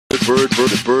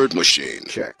Bird machine.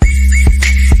 Check.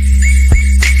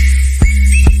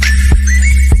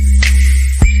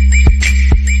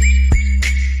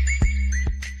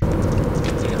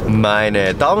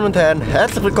 Meine Damen und Herren,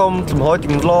 herzlich willkommen zum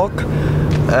heutigen Vlog.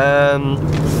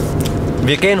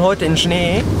 Wir gehen heute in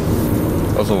Schnee.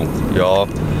 Also ja,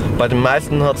 bei den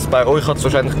meisten bei euch hat es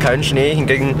wahrscheinlich keinen Schnee.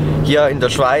 Hingegen hier in der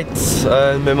Schweiz,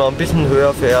 wenn man ein bisschen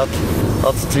höher fährt,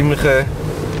 hat es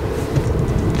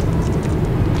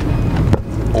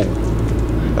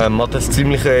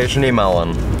ziemliche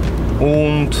Schneemauern.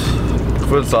 Und ich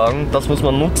würde sagen, das muss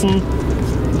man nutzen.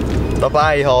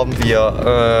 Dabei haben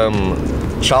wir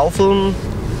Schaufeln,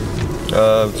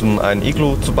 um ein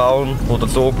Iglu zu bauen oder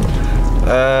so,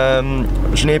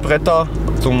 Schneebretter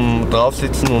zum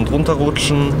draufsitzen und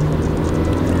runterrutschen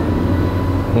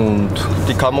und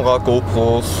die Kamera,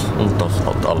 GoPros und das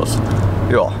halt alles.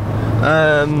 Ja,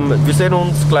 wir sehen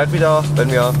uns gleich wieder,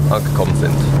 wenn wir angekommen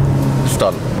sind. Bis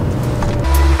dann.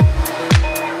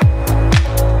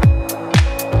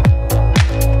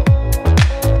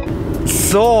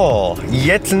 So,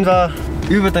 jetzt sind wir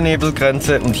über der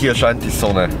Nebelgrenze und hier scheint die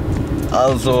Sonne.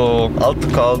 Also allzu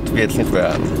kalt wird es nicht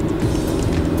werden.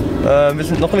 Wir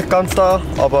sind noch nicht ganz da,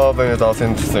 aber wenn wir da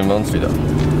sind, sehen wir uns wieder.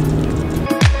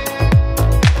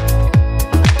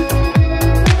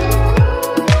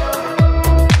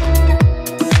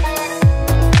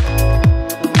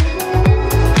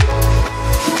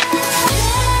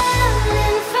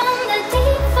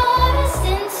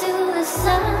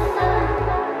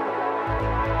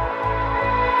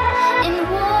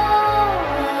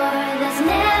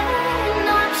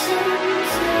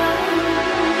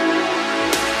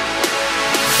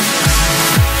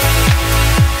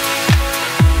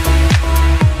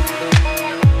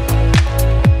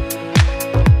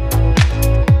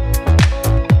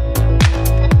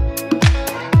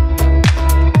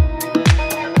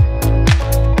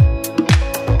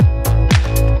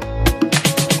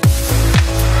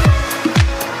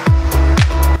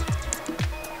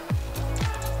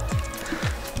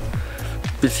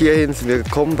 Bis hierhin sind wir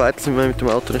gekommen, weiter sind wir mit dem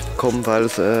Auto nicht gekommen, weil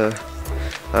es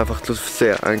einfach zu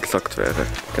sehr eingesackt wäre.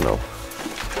 Genau.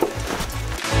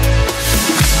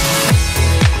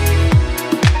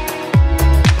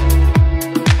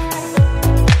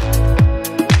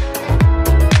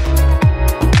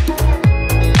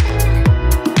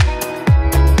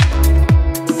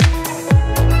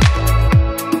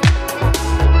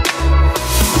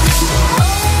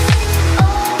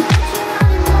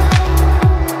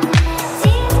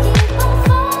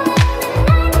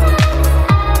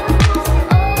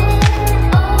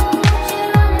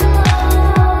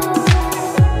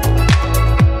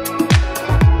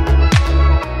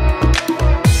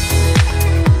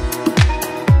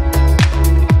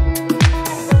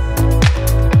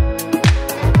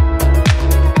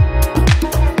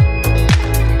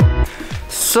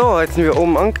 So, jetzt sind wir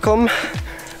oben angekommen.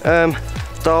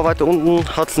 Da weiter unten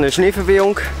hat es eine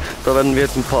Schneeverwehung. Da werden wir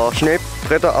jetzt ein paar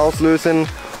Schneebretter auslösen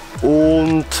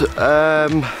und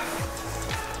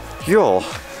ja,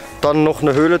 dann noch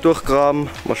eine Höhle durchgraben.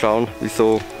 Mal schauen, wie es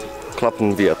so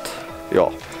klappen wird. Ja,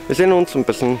 wir sehen uns ein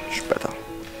bisschen später.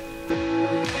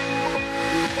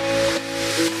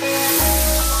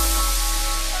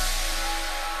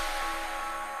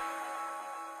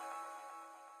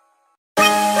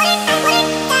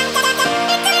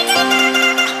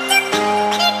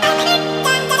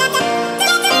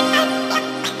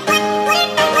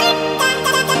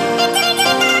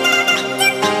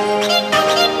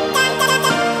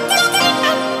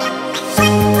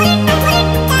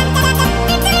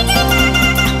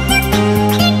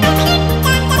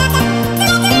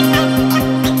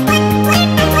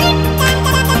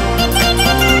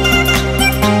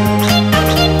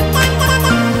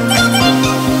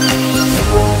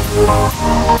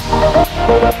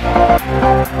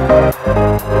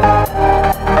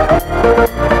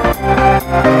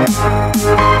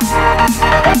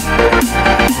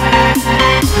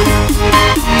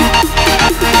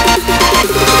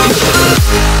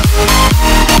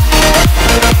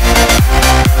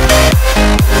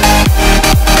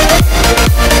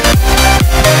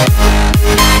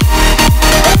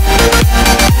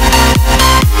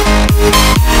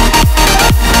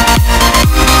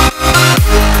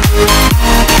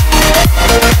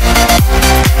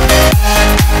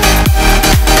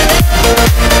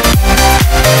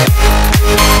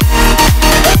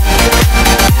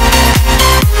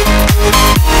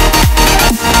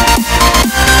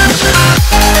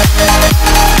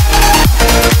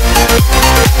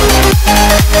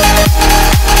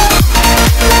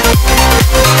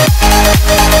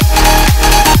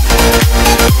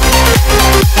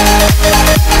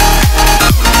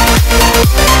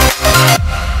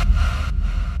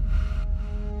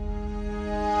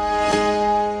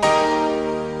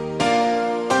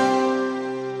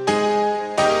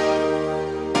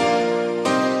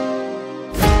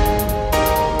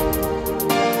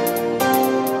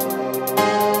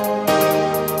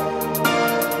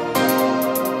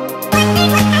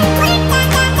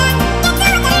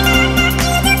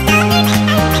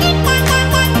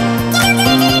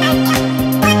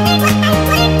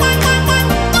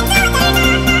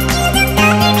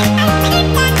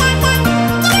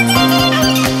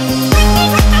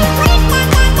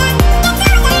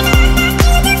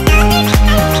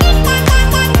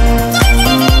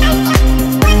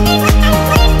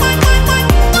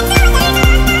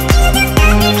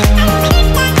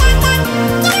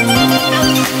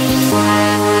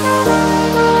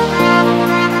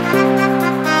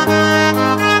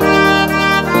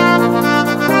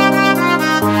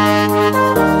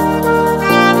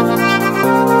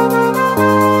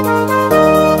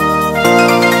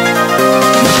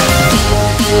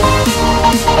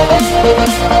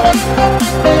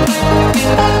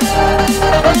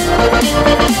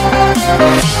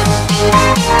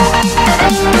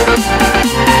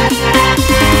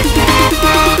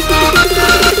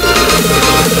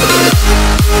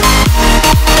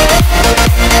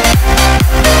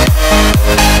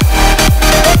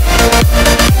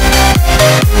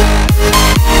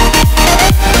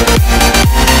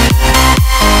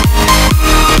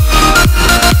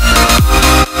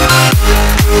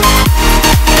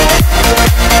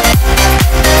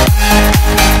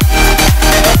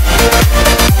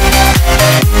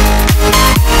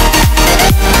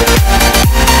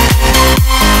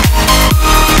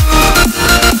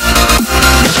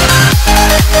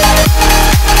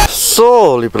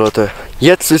 So, liebe Leute,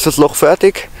 jetzt ist das Loch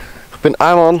fertig. Ich bin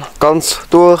einmal ganz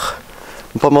durch,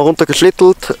 ein paar Mal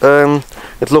runtergeschlittelt.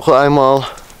 Jetzt noch einmal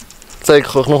zeige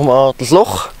ich euch nochmal das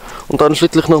Loch und dann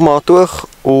schlittele ich nochmal durch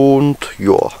und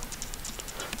ja,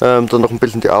 dann noch ein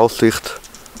bisschen die Aussicht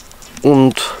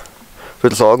und ich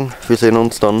würde sagen, wir sehen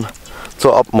uns dann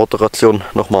zur Abmoderation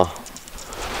nochmal.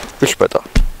 Bis später.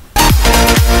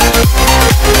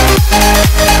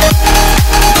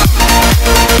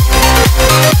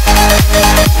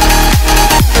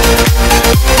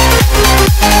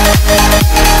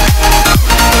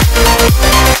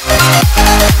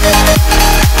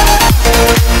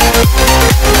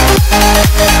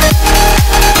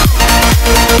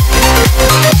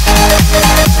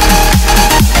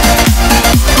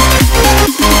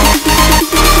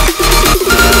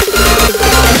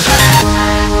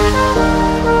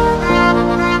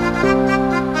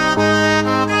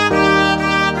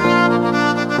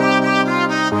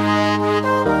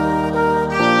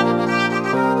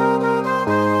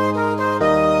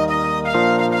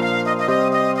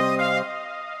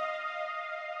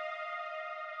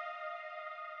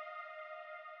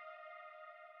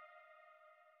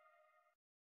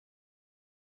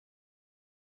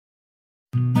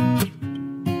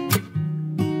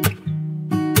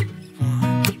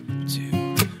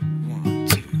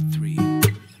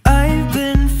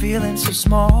 Feeling so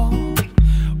small,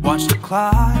 watch the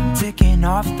clock ticking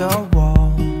off the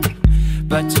wall.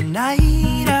 But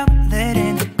tonight I'm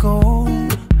letting it go.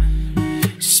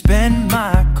 Spend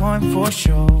my coin for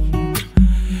sure.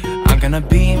 I'm gonna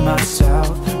be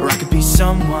myself, or I could be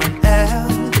someone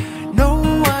else. No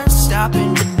one's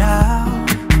stopping me now.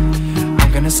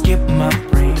 I'm gonna skip my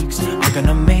breaks, I'm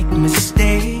gonna make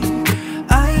mistakes.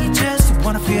 I just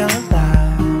wanna feel alive.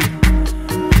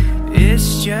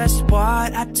 It's just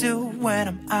what I do when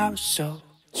I'm out, so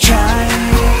try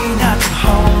not to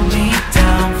hold me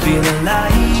down. Feel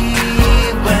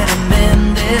alive when I'm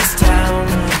in this town.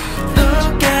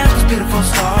 Look at those beautiful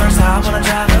stars. I wanna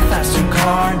drive a faster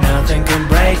car. Nothing can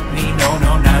break me, no,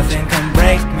 no, nothing can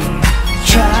break me.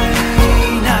 Try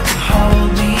not to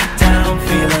hold me down.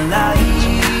 Feel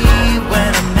alive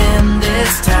when I'm in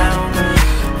this town.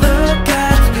 Look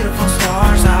at those beautiful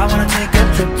stars. I wanna take a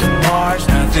trip to Mars.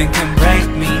 Nothing can break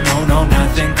me, no, no,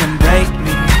 nothing can break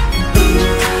me.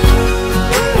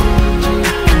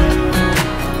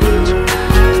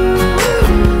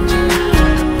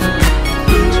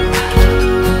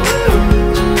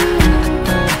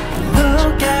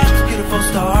 Look at the beautiful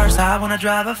stars, I wanna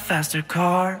drive a faster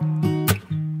car.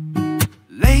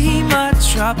 Lay my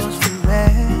troubles to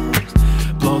rest,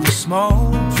 blow the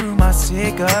smoke through my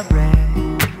cigarette.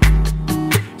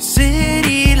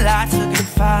 City lights looking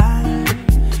fine,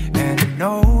 and I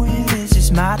know this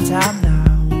is my time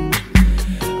now.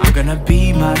 I'm gonna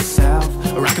be myself,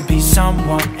 or I could be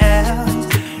someone else.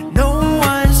 No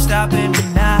one's stopping me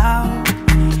now.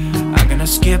 I'm gonna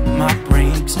skip my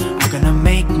breaks, I'm gonna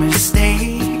make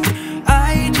mistakes.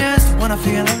 I just wanna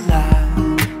feel alive.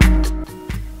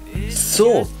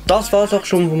 So, das war's auch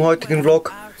schon vom heutigen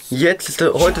Vlog.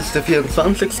 Heute ist der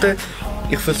 24.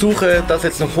 Ich versuche das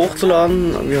jetzt noch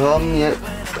hochzuladen. Wir haben jetzt,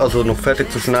 also noch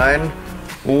fertig zu schneiden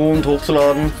und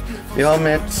hochzuladen. Wir haben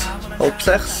jetzt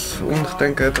 5:30 und ich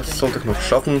denke, das sollte ich noch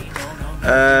schaffen.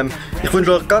 Ich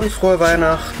wünsche euch ganz frohe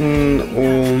Weihnachten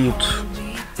und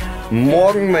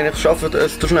morgen, wenn ich es schaffe,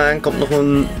 es zu schneiden, kommt noch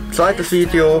ein zweites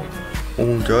Video.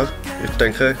 Und ja, ich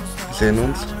denke, wir sehen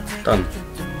uns dann.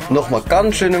 Nochmal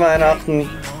ganz schöne Weihnachten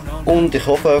und ich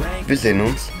hoffe, wir sehen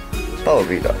uns bald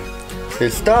wieder.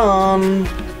 Bis dann!